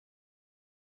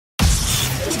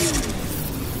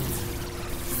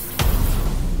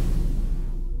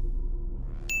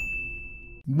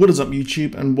What is up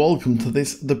YouTube, and welcome to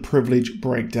this The Privilege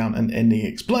Breakdown and Ending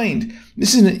Explained.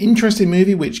 This is an interesting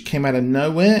movie which came out of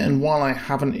nowhere, and while I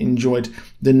haven't enjoyed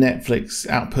the Netflix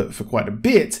output for quite a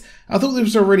bit, I thought this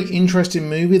was a really interesting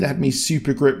movie that had me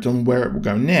super gripped on where it will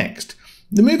go next.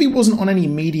 The movie wasn't on any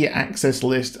media access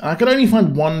list, and I could only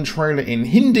find one trailer in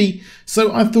Hindi,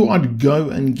 so I thought I'd go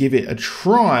and give it a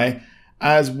try.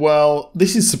 As well,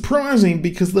 this is surprising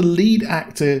because the lead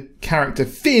actor character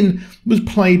Finn was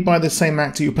played by the same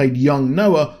actor who played young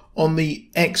Noah on the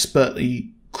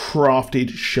expertly crafted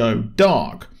show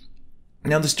Dark.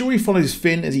 Now, the story follows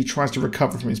Finn as he tries to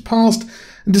recover from his past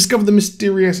and discover the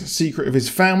mysterious secret of his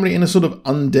family in a sort of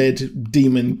undead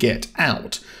demon Get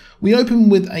Out. We open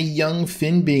with a young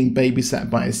Finn being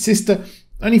babysat by his sister,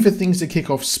 only for things to kick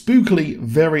off spookily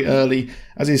very early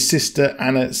as his sister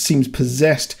Anna seems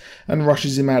possessed and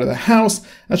rushes him out of the house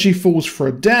as she falls for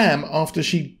a dam after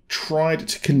she tried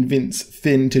to convince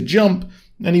Finn to jump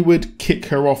and he would kick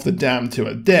her off the dam to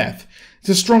her death. It's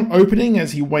a strong opening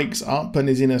as he wakes up and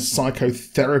is in a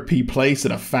psychotherapy place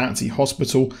at a fancy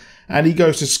hospital, and he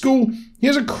goes to school. He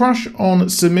has a crush on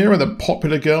Samira, the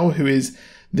popular girl who is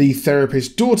the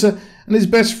therapist's daughter, and is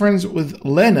best friends with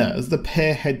Lena as the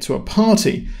pair head to a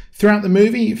party. Throughout the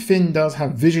movie, Finn does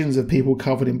have visions of people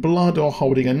covered in blood or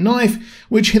holding a knife,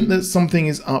 which hint that something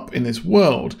is up in this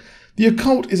world. The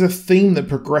occult is a theme that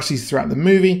progresses throughout the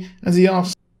movie as he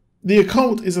asks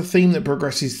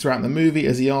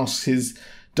his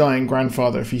dying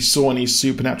grandfather if he saw any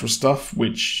supernatural stuff,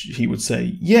 which he would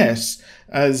say yes.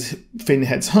 As Finn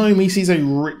heads home, he sees a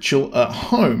ritual at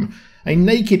home. A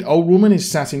naked old woman is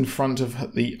sat in front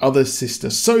of the other sister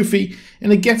Sophie.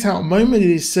 In a Get Out moment, it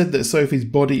is said that Sophie's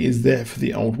body is there for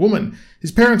the old woman.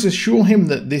 His parents assure him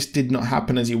that this did not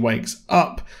happen as he wakes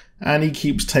up, and he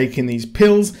keeps taking these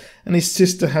pills, and his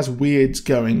sister has weird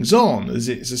goings on, as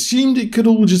it's assumed it could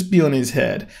all just be on his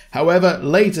head. However,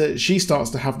 later she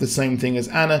starts to have the same thing as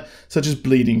Anna, such as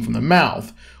bleeding from the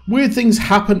mouth. Weird things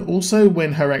happen also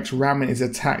when her ex Ramin is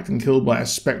attacked and killed by a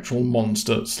spectral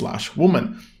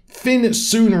monster/woman. Finn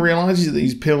soon realises that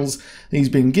these pills that he's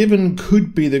been given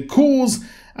could be the cause,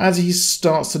 as he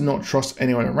starts to not trust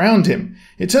anyone around him.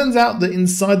 It turns out that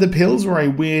inside the pills are a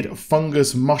weird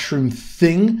fungus mushroom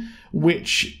thing,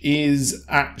 which is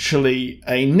actually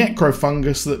a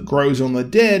necrofungus that grows on the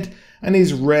dead and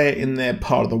is rare in their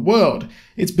part of the world.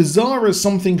 It's bizarre as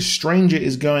something stranger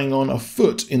is going on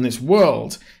afoot in this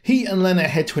world. He and Lena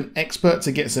head to an expert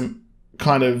to get some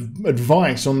kind of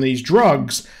advice on these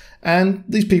drugs, and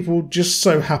these people just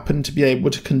so happen to be able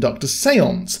to conduct a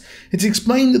seance. It's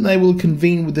explained that they will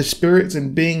convene with the spirits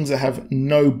and beings that have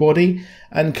no body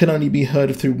and can only be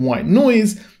heard through white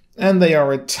noise, and they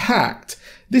are attacked.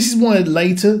 This is why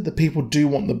later the people do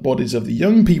want the bodies of the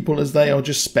young people, as they are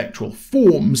just spectral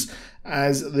forms,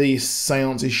 as the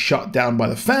seance is shut down by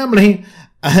the family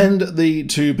and the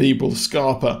two people,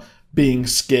 Scarpa, being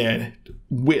scared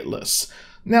witless.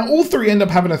 Now, all three end up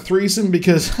having a threesome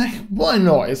because, hey, why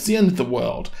not? It's the end of the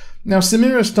world. Now,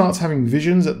 Samira starts having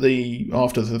visions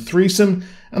after the threesome,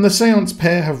 and the seance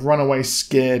pair have run away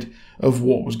scared of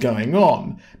what was going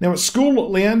on. Now, at school,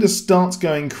 Leander starts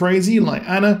going crazy like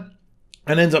Anna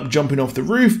and ends up jumping off the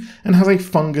roof and has a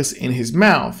fungus in his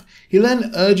mouth. He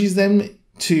then urges them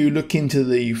to look into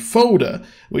the folder,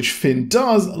 which Finn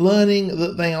does, learning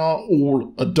that they are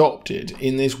all adopted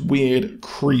in this weird,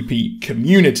 creepy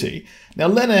community. Now,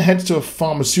 Lena heads to a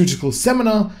pharmaceutical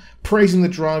seminar praising the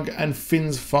drug, and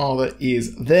Finn's father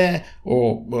is there,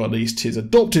 or well, at least his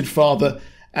adopted father,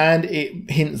 and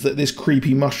it hints that this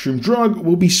creepy mushroom drug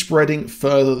will be spreading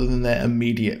further than their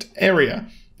immediate area.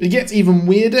 It gets even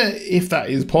weirder, if that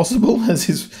is possible, as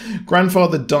his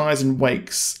grandfather dies and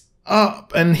wakes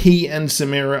up, and he and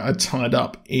Samira are tied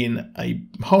up in a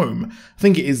home. I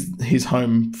think it is his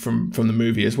home from the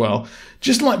movie as well.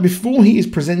 Just like before, he is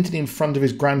presented in front of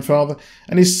his grandfather,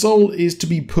 and his soul is to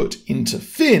be put into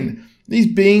Finn. These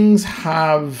beings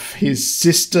have his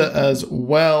sister as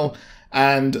well,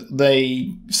 and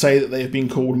they say that they have been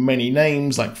called many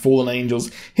names, like fallen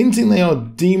angels, hinting they are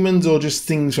demons or just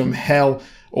things from hell,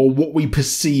 or what we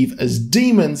perceive as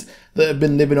demons that have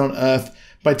been living on Earth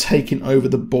by taking over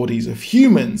the bodies of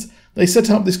humans. They set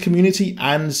up this community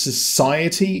and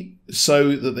society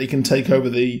so that they can take over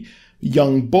the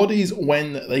young bodies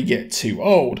when they get too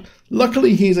old.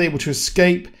 Luckily, he is able to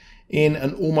escape in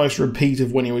an almost repeat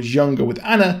of when he was younger with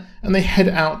Anna, and they head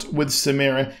out with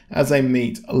Samira as they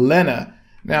meet Lena.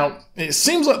 Now, it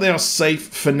seems like they are safe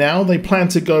for now. They plan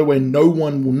to go where no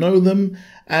one will know them,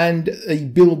 and a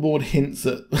billboard hints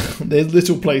that there's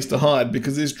little place to hide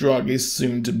because this drug is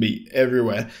soon to be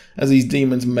everywhere, as these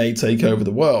demons may take over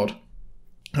the world.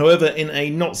 However, in a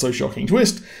not so shocking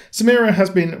twist, Samira has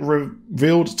been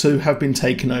revealed to have been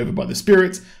taken over by the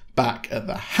spirits back at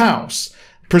the house.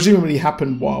 Presumably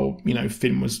happened while,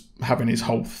 Finn was having his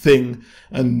whole thing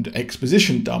and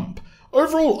exposition dump.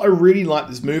 Overall, I really liked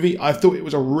this movie. I thought it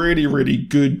was a really, really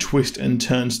good twist and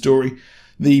turn story.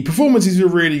 The performances were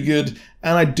really good,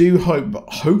 and I do hope,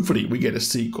 hopefully, we get a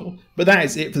sequel. But that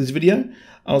is it for this video.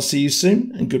 I'll see you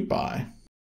soon, and goodbye.